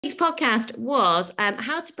week's podcast was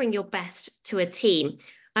how to bring your best to a team.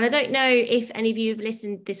 And I don't know if any of you have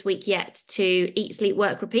listened this week yet to Eat, Sleep,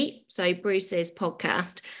 Work, Repeat, so Bruce's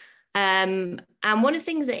podcast. And one of the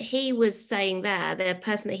things that he was saying there, the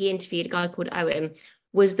person that he interviewed, a guy called Owen,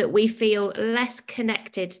 was that we feel less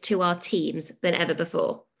connected to our teams than ever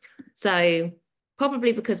before. So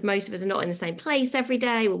probably because most of us are not in the same place every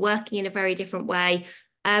day, we're working in a very different way.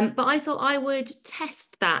 But I thought I would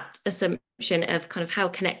test that assumption of kind of how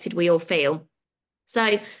connected we all feel.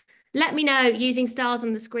 So let me know using stars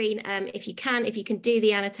on the screen if you can do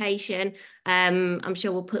the annotation. I'm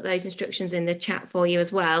sure we'll put those instructions in the chat for you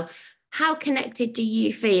as well. How connected do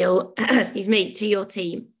you feel, excuse me, to your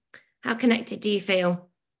team? How connected do you feel?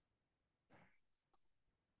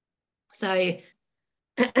 So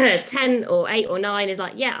 10 or 8 or 9 is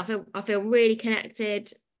like, yeah, I feel really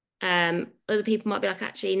connected. Other people might be like,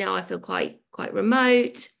 actually, no, I feel quite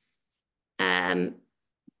remote.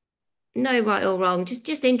 No right or wrong,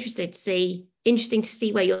 just interesting to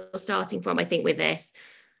see where you're starting from, I think, with this.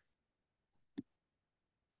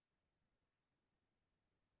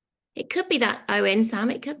 It could be that, Owen, Sam,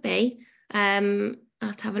 it could be. I'll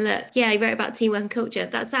have to have a look. Yeah, he wrote about teamwork and culture.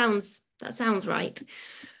 That sounds right.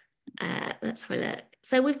 Let's have a look.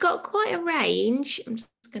 So we've got quite a range. I'm just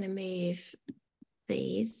going to move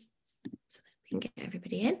these so that we can get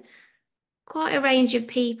everybody in. Quite a range of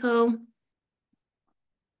people.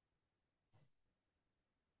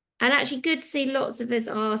 And actually good to see lots of us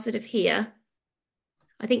are sort of here.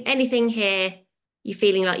 I think anything here, you're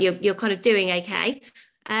feeling like you're kind of doing okay.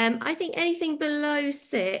 I think anything below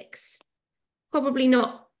 6, probably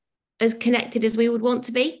not as connected as we would want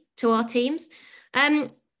to be to our teams.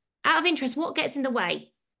 Out of interest, what gets in the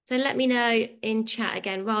way? So let me know in chat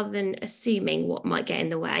again, rather than assuming what might get in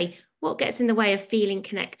the way, what gets in the way of feeling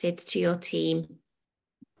connected to your team?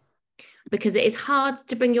 Because it is hard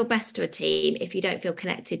to bring your best to a team if you don't feel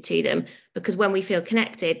connected to them, because when we feel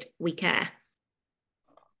connected, we care.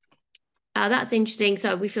 That's interesting.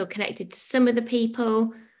 So we feel connected to some of the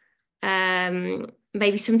people.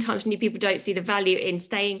 Maybe sometimes new people don't see the value in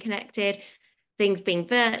staying connected, things being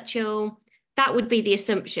virtual. That would be the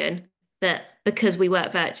assumption that because we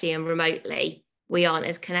work virtually and remotely, we aren't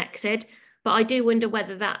as connected. But I do wonder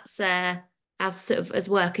whether that's as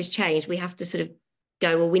work has changed, we have to sort of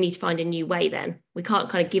go, well, we need to find a new way then. We can't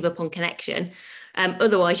kind of give up on connection.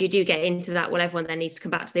 Otherwise, you do get into that, well, everyone then needs to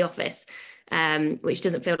come back to the office, which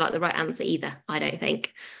doesn't feel like the right answer either, I don't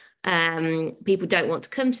think. People don't want to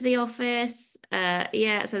come to the office.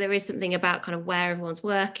 Yeah, so there is something about kind of where everyone's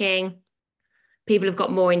working. People have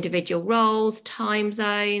got more individual roles, time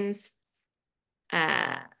zones.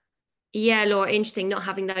 Yeah, Laura, interesting not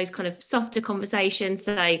having those kind of softer conversations.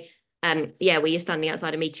 So yeah, where you're standing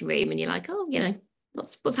outside a meeting room and you're like, oh, you know,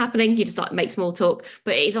 what's happening? You just like make small talk,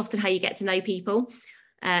 but it is often how you get to know people.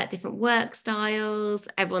 Different work styles,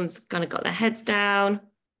 everyone's kind of got their heads down.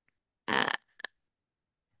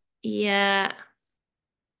 Yeah.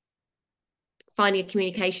 Finding a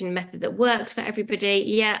communication method that works for everybody.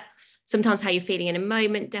 Yeah. Sometimes how you're feeling in a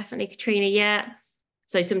moment, definitely, Katrina. Yeah.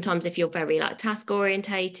 So sometimes if you're very like task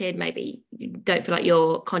orientated, maybe you don't feel like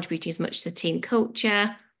you're contributing as much to team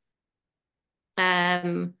culture.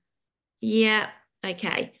 Yeah.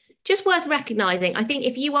 Okay. Just worth recognizing. I think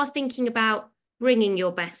if you are thinking about bringing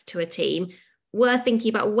your best to a team, worth thinking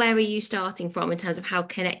about where are you starting from in terms of how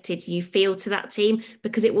connected you feel to that team,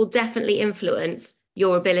 because it will definitely influence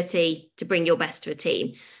your ability to bring your best to a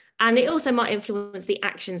team. And it also might influence the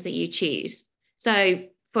actions that you choose. So,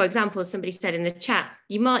 for example, somebody said in the chat,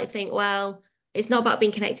 you might think, well, it's not about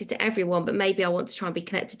being connected to everyone, but maybe I want to try and be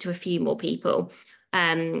connected to a few more people.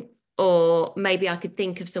 Or maybe I could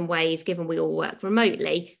think of some ways, given we all work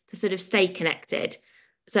remotely, to sort of stay connected.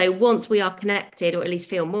 So once we are connected, or at least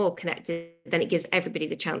feel more connected, then it gives everybody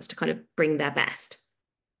the chance to kind of bring their best.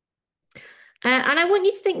 And I want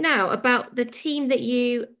you to think now about the team that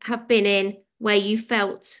you have been in where you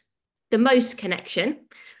felt the most connection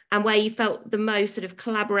and where you felt the most sort of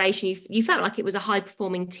collaboration. You felt like it was a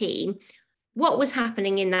high-performing team. What was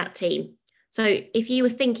happening in that team? So if you were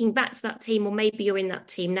thinking back to that team, or maybe you're in that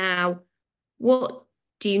team now, what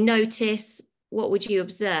do you notice? What would you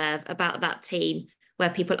observe about that team where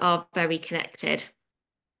people are very connected?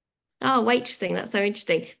 Oh, waitressing, that's so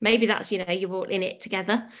interesting. Maybe that's, you know, you're all in it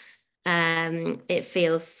together. It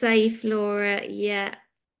feels safe, Laura. Yeah.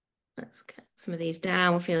 Let's get some of these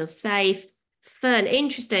down. It feels safe. Fun,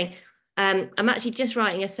 interesting. I'm actually just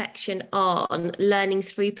writing a section on learning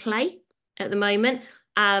through play at the moment.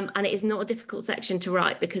 And it is not a difficult section to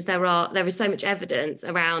write, because there is so much evidence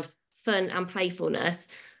around fun and playfulness,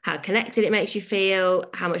 how connected it makes you feel,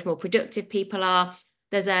 how much more productive people are.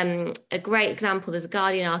 there's a great example. There's a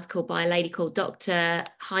Guardian article by a lady called Dr.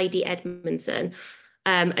 Heidi Edmondson,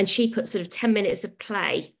 and she put sort of 10 minutes of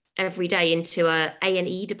play every day into a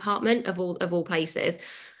A&E department of all places,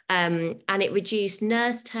 and it reduced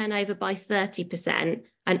nurse turnover by 30%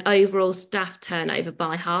 and overall staff turnover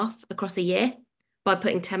by half across a year by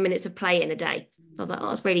putting 10 minutes of play in a day. So I was like, oh,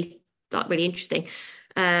 that's really interesting.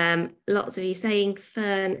 Lots of you saying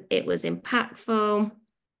fun, it was impactful.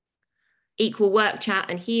 Equal work chat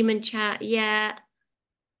and human chat, yeah.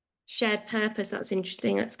 Shared purpose, that's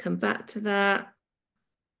interesting. Let's come back to that.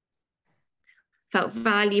 Felt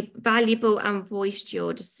valuable and voiced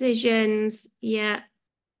your decisions, yeah.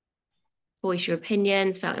 Voice your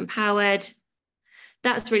opinions, felt empowered.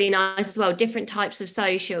 That's really nice as well. Different types of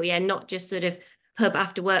social, yeah, not just sort of pub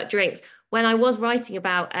after work drinks. When I was writing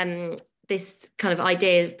about this kind of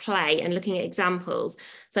idea of play and looking at examples,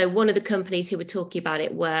 so one of the companies who were talking about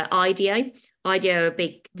it were IDEO. IDEO are a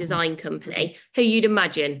big design company who you'd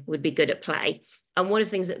imagine would be good at play. And one of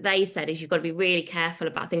the things that they said is you've got to be really careful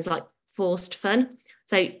about things like forced fun.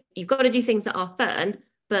 So you've got to do things that are fun,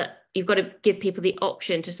 but you've got to give people the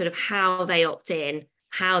option to sort of how they opt in,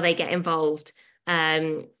 how they get involved,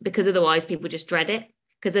 because otherwise people just dread it.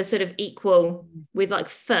 Because there's sort of equal with like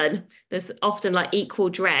fun, there's often like equal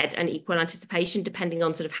dread and equal anticipation depending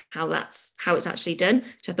on sort of how it's actually done,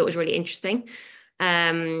 which I thought was really interesting.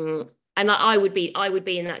 And like I would be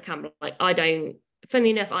in that camp. Like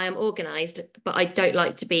funnily enough, I am organized, but I don't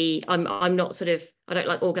like to be, I'm not sort of, I don't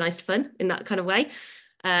like organized fun in that kind of way.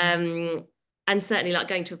 And certainly like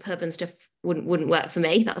going to a pub and stuff wouldn't work for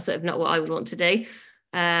me. That's sort of not what I would want to do.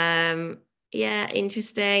 Yeah,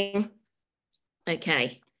 interesting.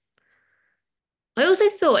 Okay. I also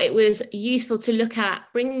thought it was useful to look at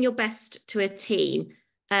bringing your best to a team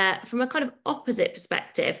from a kind of opposite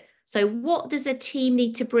perspective. So what does a team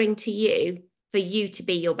need to bring to you for you to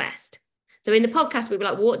be your best? So in the podcast, we were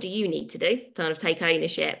like, what do you need to do? Kind of take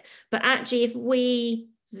ownership. But actually, if we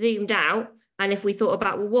zoomed out and if we thought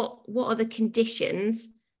about, well, what are the conditions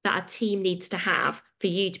that a team needs to have for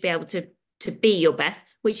you to be able to be your best,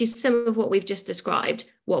 which is some of what we've just described,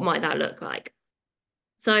 what might that look like?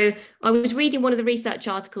 So I was reading one of the research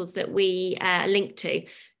articles that we linked to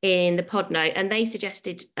in the pod note, and they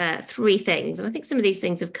suggested 3 things. And I think some of these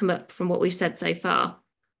things have come up from what we've said so far.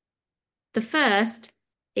 The first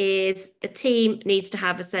is a team needs to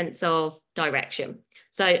have a sense of direction.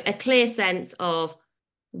 So a clear sense of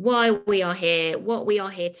why we are here, what we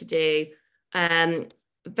are here to do,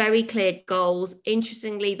 very clear goals.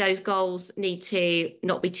 Interestingly, those goals need to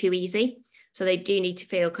not be too easy. So they do need to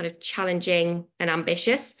feel kind of challenging and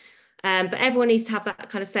ambitious. But everyone needs to have that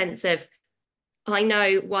kind of sense of, I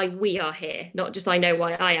know why we are here, not just I know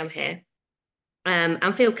why I am here,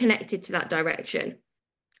 and feel connected to that direction,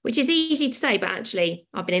 which is easy to say, but actually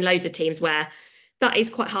I've been in loads of teams where that is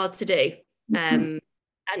quite hard to do. And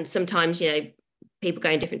sometimes, people go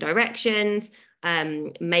in different directions.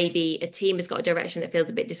 Maybe a team has got a direction that feels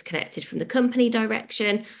a bit disconnected from the company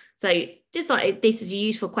direction. So just like this is a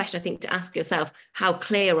useful question, I think, to ask yourself, how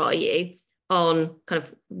clear are you on kind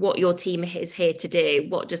of what your team is here to do?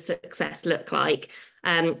 What does success look like?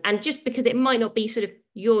 And just because it might not be sort of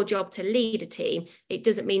your job to lead a team, it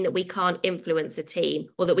doesn't mean that we can't influence a team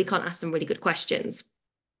or that we can't ask them really good questions.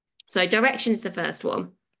 So direction is the first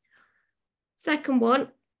one. Second one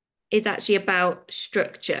is actually about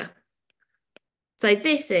structure. So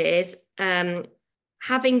this is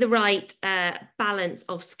having the right balance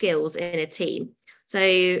of skills in a team. So,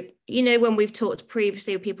 when we've talked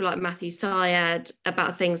previously with people like Matthew Syed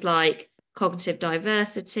about things like cognitive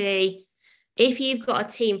diversity, if you've got a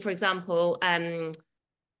team, for example,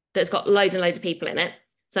 that's got loads and loads of people in it,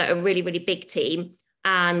 so a really, really big team,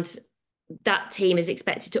 and that team is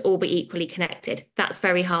expected to all be equally connected, that's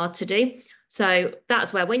very hard to do. So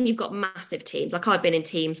that's where when you've got massive teams, like I've been in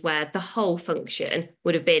teams where the whole function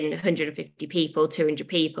would have been 150 people, 200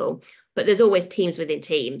 people, but there's always teams within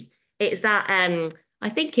teams. It's that, I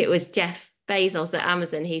think it was Jeff Bezos at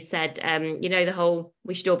Amazon, he said, the whole,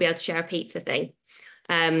 we should all be able to share a pizza thing.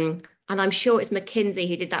 And I'm sure it's McKinsey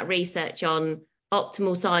who did that research on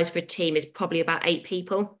optimal size for a team is probably about 8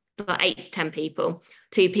 people, like 8 to 10 people,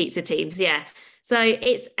 2 pizza teams, yeah. So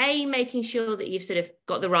it's making sure that you've sort of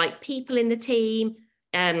got the right people in the team,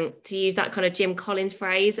 to use that kind of Jim Collins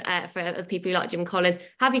phrase for other people who like Jim Collins.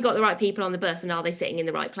 Have you got the right people on the bus, and are they sitting in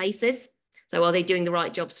the right places? So are they doing the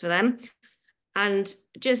right jobs for them? And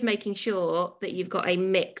just making sure that you've got a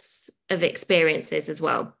mix of experiences as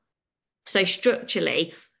well. So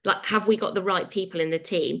structurally, like, have we got the right people in the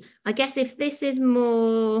team? I guess if this feels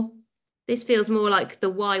more like the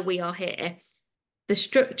why we are here, The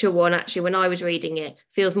structure one, actually, when I was reading it,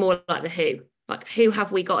 feels more like the who. Like, who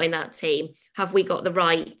have we got in that team? Have we got the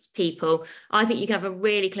right people? I think you can have a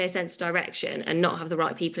really clear sense of direction and not have the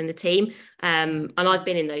right people in the team. And I've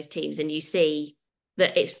been in those teams, and you see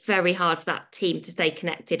that it's very hard for that team to stay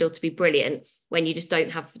connected or to be brilliant when you just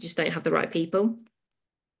don't have the right people.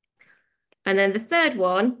 And then the third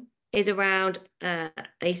one is around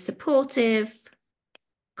a supportive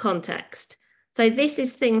context. So this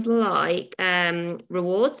is things like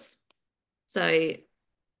rewards. So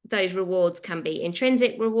those rewards can be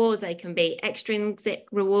intrinsic rewards, they can be extrinsic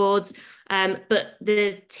rewards, but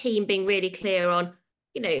the team being really clear on,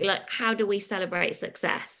 like, how do we celebrate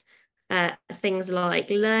success? Things like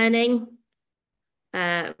learning,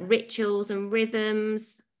 rituals and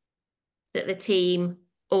rhythms that the team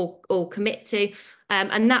all commit to.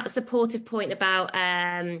 And that supportive point about,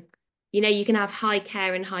 you can have high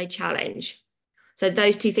care and high challenge. So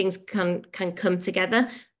those two things can come together.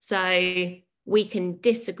 So we can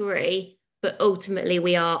disagree, but ultimately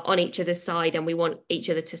we are on each other's side and we want each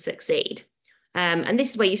other to succeed. And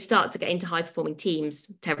this is where you start to get into high performing teams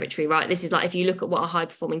territory, right? This is like, if you look at what a high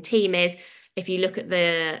performing team is, if you look at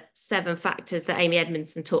the 7 factors that Amy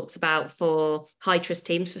Edmondson talks about for high trust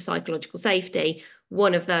teams for psychological safety,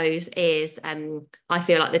 one of those is, I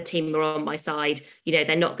feel like the team are on my side.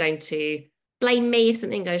 They're not going to blame me if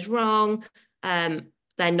something goes wrong.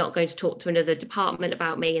 They're not going to talk to another department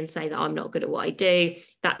about me and say that I'm not good at what I do.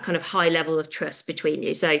 That kind of high level of trust between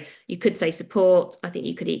you. So you could say support. I think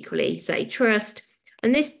you could equally say trust.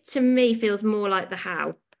 And this, to me, feels more like the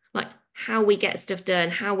how, like how we get stuff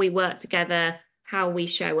done, how we work together, how we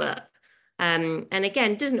show up. And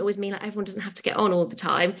again, doesn't always mean like everyone doesn't have to get on all the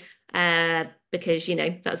time, because,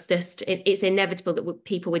 that's just, it's inevitable that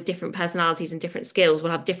people with different personalities and different skills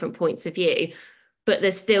will have different points of view. But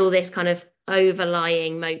there's still this kind of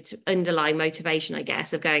underlying motivation, I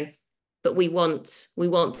guess, of going, but we want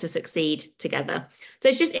to succeed together. So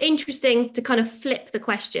it's just interesting to kind of flip the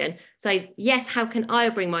question. So yes, how can I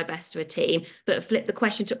bring my best to a team? But flip the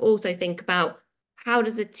question to also think about, how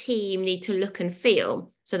does a team need to look and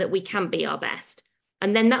feel so that we can be our best?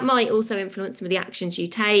 And then that might also influence some of the actions you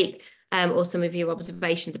take, or some of your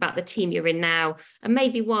observations about the team you're in now, and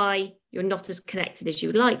maybe why you're not as connected as you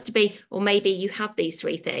would like to be. Or maybe you have these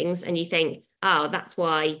 3 things and you think, oh, that's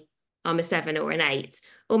why I'm a 7 or an 8.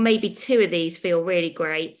 Or maybe 2 of these feel really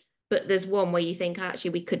great, but there's one where you think,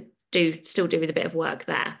 actually, we could still do with a bit of work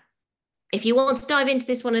there. If you want to dive into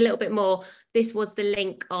this one a little bit more, this was the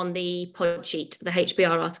link on the pod sheet, the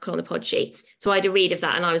HBR article on the pod sheet. So I had a read of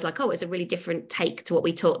that and I was like, oh, it's a really different take to what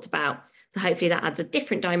we talked about. So hopefully that adds a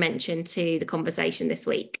different dimension to the conversation this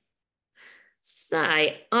week. So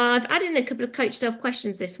I've added in a couple of coach self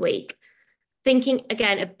questions this week, thinking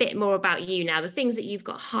again a bit more about you now, the things that you've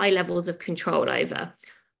got high levels of control over.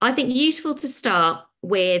 I think useful to start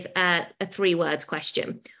with a 3 words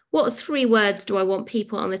question. What 3 words do I want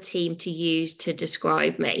people on the team to use to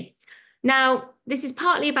describe me? Now, this is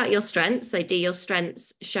partly about your strengths. So do your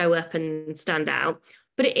strengths show up and stand out?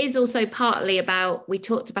 But it is also partly about, we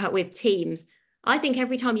talked about with teams, I think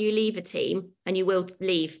every time you leave a team, and you will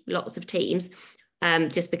leave lots of teams,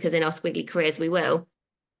 just because in our squiggly careers we will,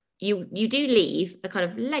 you do leave a kind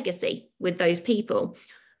of legacy with those people.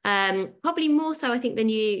 Probably more so, I think, than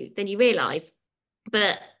you realise.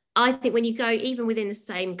 But I think when you go, even within the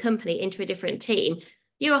same company, into a different team,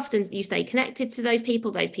 you stay connected to those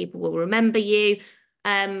people will remember you.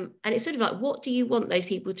 And it's sort of like, what do you want those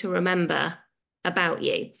people to remember about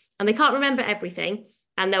you? And they can't remember everything,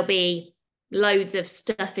 and there'll be loads of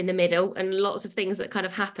stuff in the middle and lots of things that kind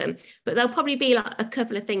of happen, but there'll probably be like a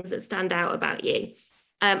couple of things that stand out about you.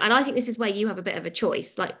 And I think this is where you have a bit of a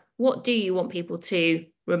choice. Like, what do you want people to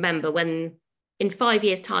remember when in 5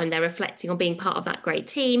 years' time they're reflecting on being part of that great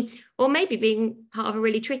team, or maybe being part of a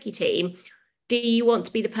really tricky team? Do you want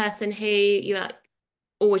to be the person who you're like,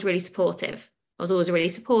 always really supportive? I was always a really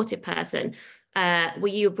supportive person. Were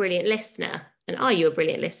you a brilliant listener? And are you a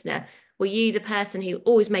brilliant listener? Were you the person who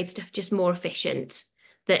always made stuff just more efficient,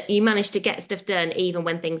 that you managed to get stuff done even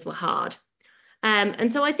when things were hard?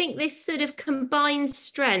 And so I think this sort of combines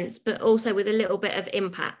strengths, but also with a little bit of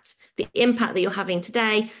impact, the impact that you're having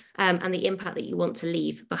today, and the impact that you want to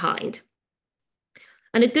leave behind.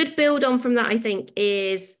 And a good build on from that, I think,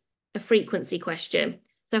 is a frequency question.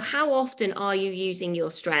 So how often are you using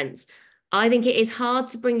your strengths? I think it is hard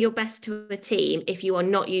to bring your best to a team if you are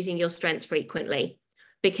not using your strengths frequently,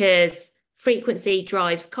 because frequency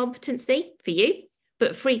drives competency for you,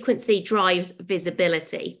 but frequency drives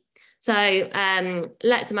visibility. So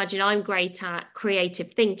let's imagine I'm great at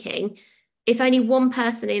creative thinking. If only one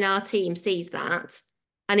person in our team sees that,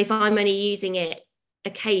 and if I'm only using it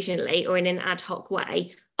occasionally or in an ad hoc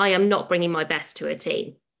way, I am not bringing my best to a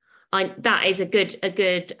team. That is a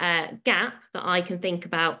good gap that I can think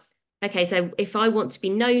about. Okay, so if I want to be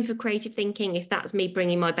known for creative thinking, if that's me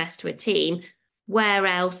bringing my best to a team, where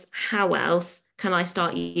else, how else can I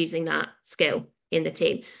start using that skill in the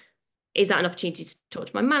team? Is that an opportunity to talk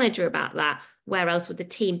to my manager about that? Where else would the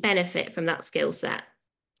team benefit from that skill set?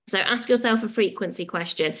 So ask yourself a frequency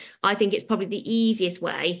question. I think it's probably the easiest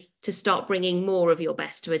way to start bringing more of your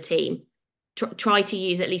best to a team. Try to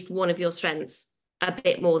use at least one of your strengths a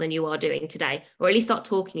bit more than you are doing today, or at least start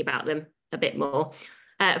talking about them a bit more.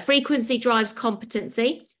 Frequency drives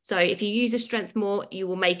competency. So if you use a strength more, you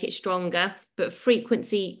will make it stronger, but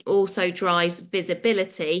frequency also drives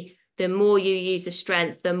visibility. The more you use a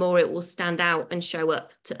strength, the more it will stand out and show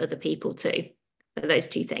up to other people too. So those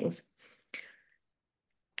two things.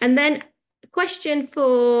 And then a question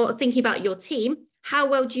for thinking about your team. How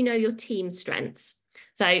well do you know your team's strengths?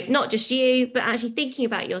 So not just you, but actually thinking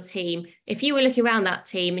about your team. If you were looking around that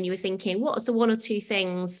team and you were thinking, what's the one or two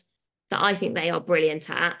things that I think they are brilliant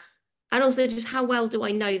at? And also just how well do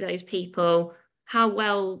I know those people? How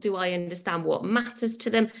well do I understand what matters to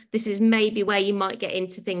them? This is maybe where you might get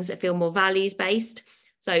into things that feel more values-based.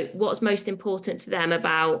 So what's most important to them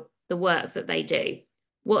about the work that they do?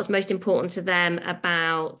 What's most important to them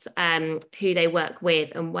about who they work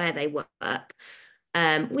with and where they work?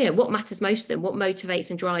 What matters most to them? What motivates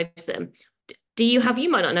and drives them? You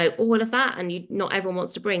might not know all of that, and not everyone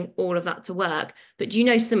wants to bring all of that to work, but do you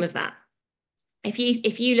know some of that?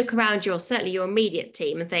 If you look around certainly your immediate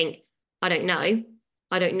team and think, I don't know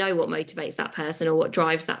what motivates that person or what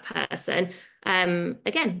drives that person.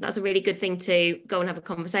 Again, that's a really good thing to go and have a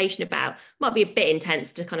conversation about. Might be a bit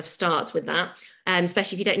intense to kind of start with that,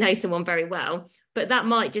 especially if you don't know someone very well, but that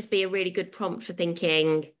might just be a really good prompt for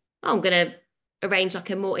thinking, oh, I'm going to arrange like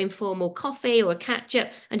a more informal coffee or a catch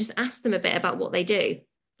up and just ask them a bit about what they do.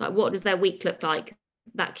 Like, what does their week look like?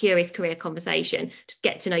 That curious career conversation, just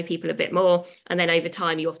get to know people a bit more. And then over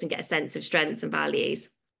time, you often get a sense of strengths and values.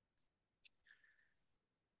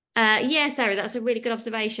 Yeah, Sarah, that's a really good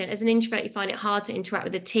observation. As an introvert, you find it hard to interact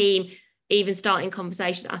with a team. Even starting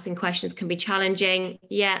conversations, asking questions can be challenging.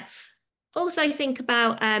 Yeah. Also think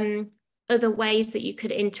about other ways that you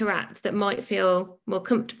could interact that might feel more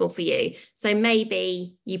comfortable for you. So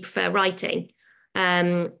maybe you prefer writing,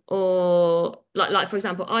 or like for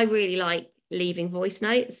example, I really like leaving voice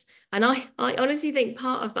notes. And I honestly think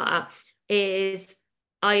part of that is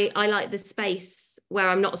I like the space where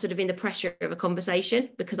I'm not sort of in the pressure of a conversation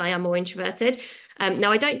because I am more introverted.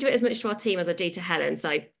 Now I don't do it as much to our team as I do to Helen.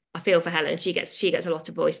 So I feel for Helen. She gets a lot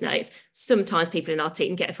of voice notes. Sometimes people in our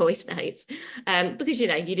team get voice notes because, you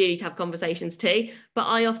do need to have conversations too. But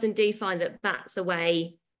I often do find that that's a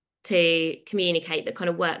way to communicate that kind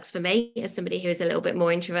of works for me as somebody who is a little bit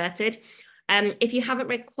more introverted. If you haven't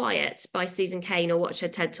read Quiet by Susan Cain or watched her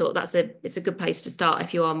TED Talk, it's a good place to start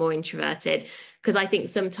if you are more introverted. Because I think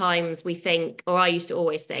sometimes we think, or I used to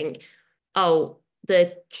always think, oh,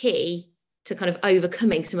 the key to kind of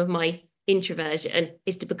overcoming some of my introversion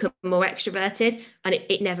is to become more extroverted, and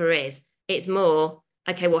it never is. It's more,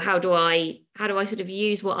 okay, well, how do I sort of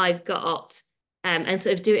use what I've got and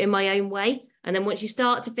sort of do it in my own way? And then once you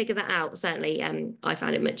start to figure that out, certainly I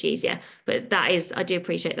found it much easier. But I do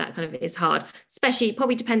appreciate that kind of is hard, especially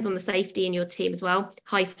probably depends on the safety in your team as well.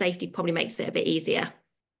 High safety probably makes it a bit easier.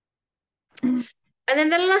 And then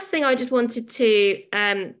the last thing I just wanted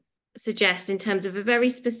to suggest in terms of a very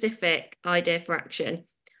specific idea for action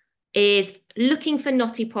is looking for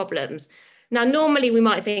knotty problems. Now, normally we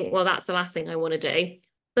might think, well, that's the last thing I want to do.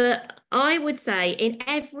 But I would say in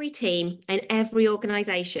every team and every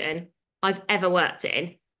organization I've ever worked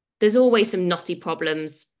in, there's always some knotty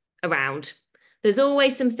problems around. There's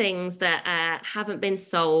always some things that haven't been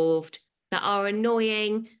solved, that are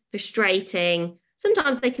annoying, frustrating.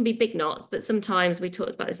 Sometimes they can be big knots, but sometimes, we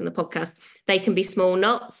talked about this on the podcast, they can be small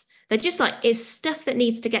knots. They're just like, it's stuff that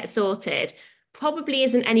needs to get sorted. Probably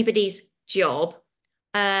isn't anybody's job,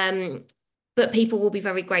 but people will be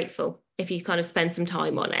very grateful if you kind of spend some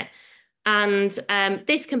time on it. And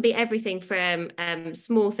this can be everything from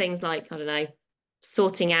small things like, I don't know,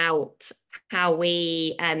 sorting out how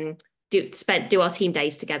we do our team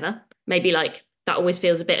days together. Maybe like that always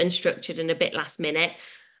feels a bit unstructured and a bit last minute.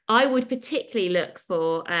 I would particularly look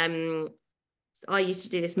for, I used to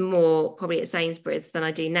do this more probably at Sainsbury's than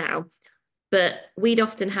I do now, but we'd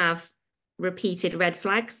often have repeated red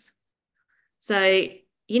flags. So,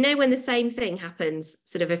 when the same thing happens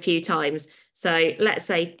sort of a few times. So let's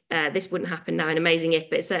say this wouldn't happen now in Amazing If,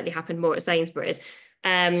 but it certainly happened more at Sainsbury's.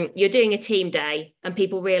 You're doing a team day and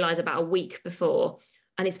people realise about a week before,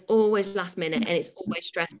 and it's always last minute and it's always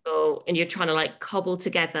stressful, and you're trying to like cobble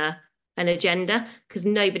together an agenda because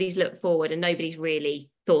nobody's looked forward and nobody's really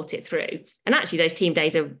thought it through. And actually those team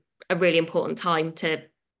days are a really important time to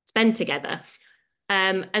spend together.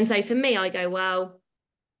 And so for me, I go, well,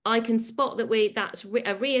 I can spot that that's a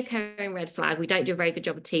reoccurring red flag. We don't do a very good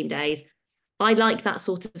job of team days. I like that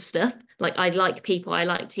sort of stuff. Like I like people, I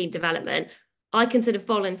like team development. I can sort of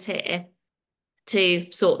volunteer to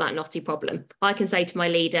sort that knotty problem. I can say to my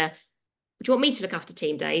leader, do you want me to look after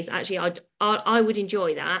team days? Actually, I would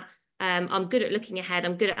enjoy that. I'm good at looking ahead.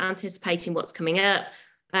 I'm good at anticipating what's coming up.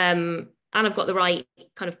 And I've got the right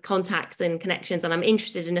kind of contacts and connections, and I'm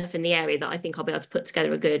interested enough in the area that I think I'll be able to put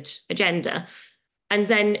together a good agenda. And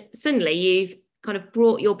then suddenly you've kind of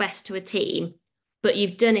brought your best to a team, but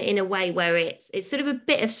you've done it in a way where it's sort of a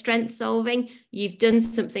bit of strength solving. You've done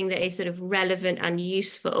something that is sort of relevant and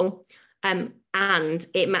useful. And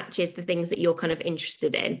it matches the things that you're kind of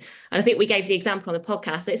interested in. And I think we gave the example on the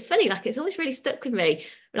podcast. It's funny, like it's always really stuck with me.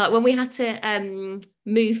 Like when we had to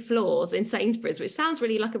move floors in Sainsbury's, which sounds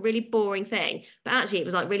really like a really boring thing, but actually it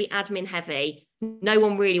was like really admin heavy. No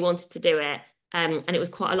one really wanted to do it. And it was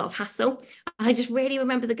quite a lot of hassle. I just really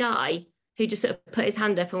remember the guy who just sort of put his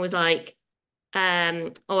hand up and was like,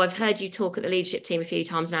 oh, I've heard you talk at the leadership team a few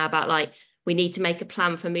times now about like, we need to make a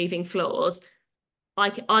plan for moving floors.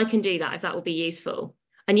 I can do that if that will be useful.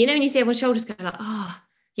 And you know, when you see everyone's shoulders go like, oh,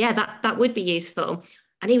 yeah, that would be useful.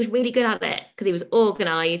 And he was really good at it because he was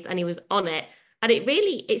organized and he was on it. And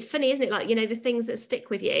it's funny, isn't it? Like, you know, the things that stick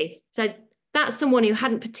with you. So that's someone who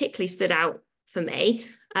hadn't particularly stood out for me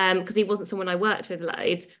because he wasn't someone I worked with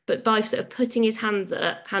loads, but by sort of putting his hand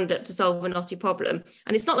up to solve a knotty problem.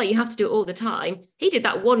 And it's not like you have to do it all the time. He did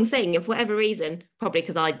that one thing, and for whatever reason, probably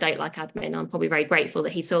because I don't like admin, I'm probably very grateful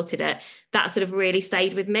that he sorted it. That sort of really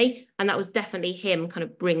stayed with me. And that was definitely him kind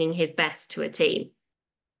of bringing his best to a team.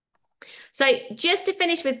 So just to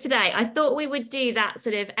finish with today, I thought we would do that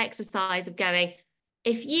sort of exercise of going,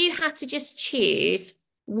 if you had to just choose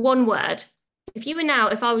one word,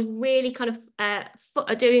 if I was really kind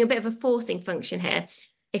of doing a bit of a forcing function here,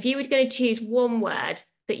 if you were going to choose one word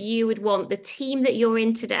that you would want the team that you're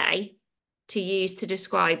in today to use to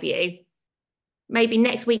describe you, maybe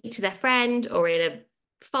next week to their friend or in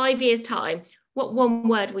 5 years' time, what one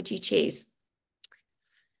word would you choose?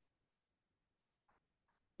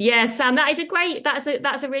 Yeah, Sam,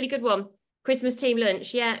 that's a really good one. Christmas team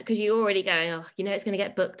lunch, yeah, because you're already going, oh, you know, it's going to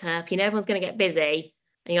get booked up. You know, everyone's going to get busy.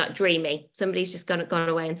 And you're like, dreamy. Somebody's just gone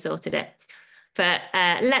away and sorted it. But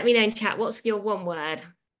let me know in chat, what's your one word?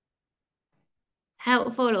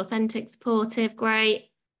 Helpful, authentic, supportive,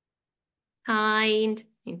 great, kind,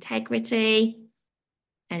 integrity,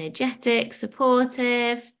 energetic,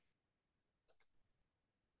 supportive,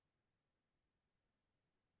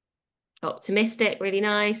 optimistic, really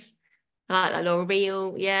nice. I like that, Laura.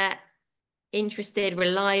 Real, yeah. Interested,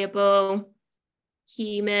 reliable,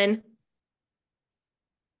 human,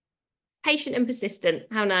 patient and persistent.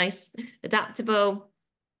 How nice. Adaptable.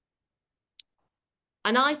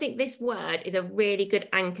 And I think this word is a really good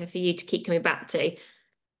anchor for you to keep coming back to.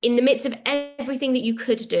 In the midst of everything that you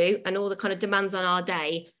could do and all the kind of demands on our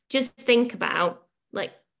day, just think about,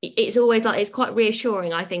 like, it's always like, it's quite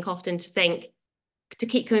reassuring, I think, often to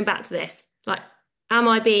keep coming back to this. Like, am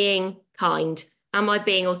I being kind? Am I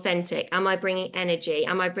being authentic? Am I bringing energy?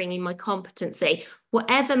 Am I bringing my competency?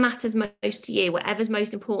 Whatever matters most to you, whatever's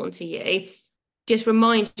most important to you, just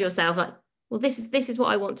remind yourself, like, well, this is what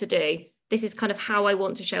I want to do. This is kind of how I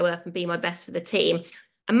want to show up and be my best for the team.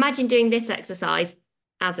 Imagine doing this exercise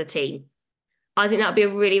as a team. I think that would be a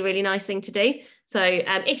really, really nice thing to do. So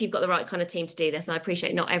if you've got the right kind of team to do this, and I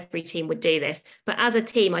appreciate not every team would do this, but as a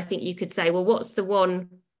team, I think you could say, well, what's the one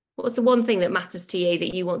thing that matters to you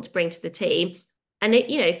that you want to bring to the team? And it,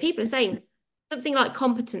 you know, if people are saying something like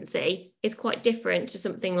competency is quite different to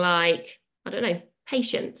something like, I don't know,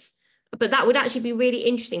 patience, but that would actually be really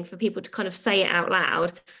interesting for people to kind of say it out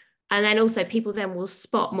loud. And then also people then will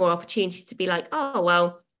spot more opportunities to be like, oh,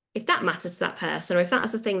 well, if that matters to that person, or if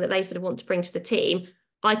that's the thing that they sort of want to bring to the team,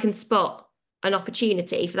 I can spot an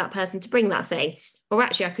opportunity for that person to bring that thing. Or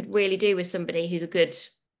actually, I could really do with somebody who's a good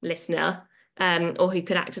listener, or who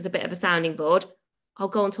could act as a bit of a sounding board. I'll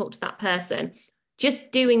go and talk to that person.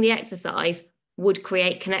 Just doing the exercise would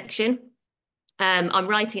create connection. I'm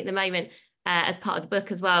writing at the moment, as part of the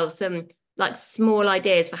book as well, some like small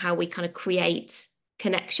ideas for how we kind of create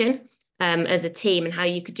connection as a team, and how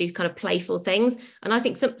you could do kind of playful things. And I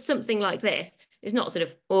think something like this is not sort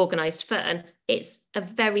of organized fun. It's a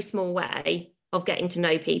very small way of getting to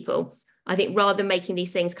know people. I think rather than making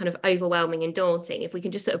these things kind of overwhelming and daunting, if we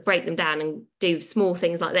can just sort of break them down and do small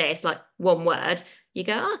things like this, like one word, you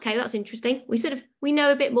go, oh, okay, that's interesting. We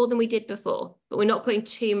know a bit more than we did before, but we're not putting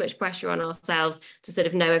too much pressure on ourselves to sort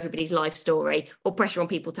of know everybody's life story, or pressure on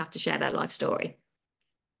people to have to share their life story.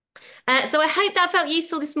 So I hope that felt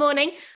useful this morning.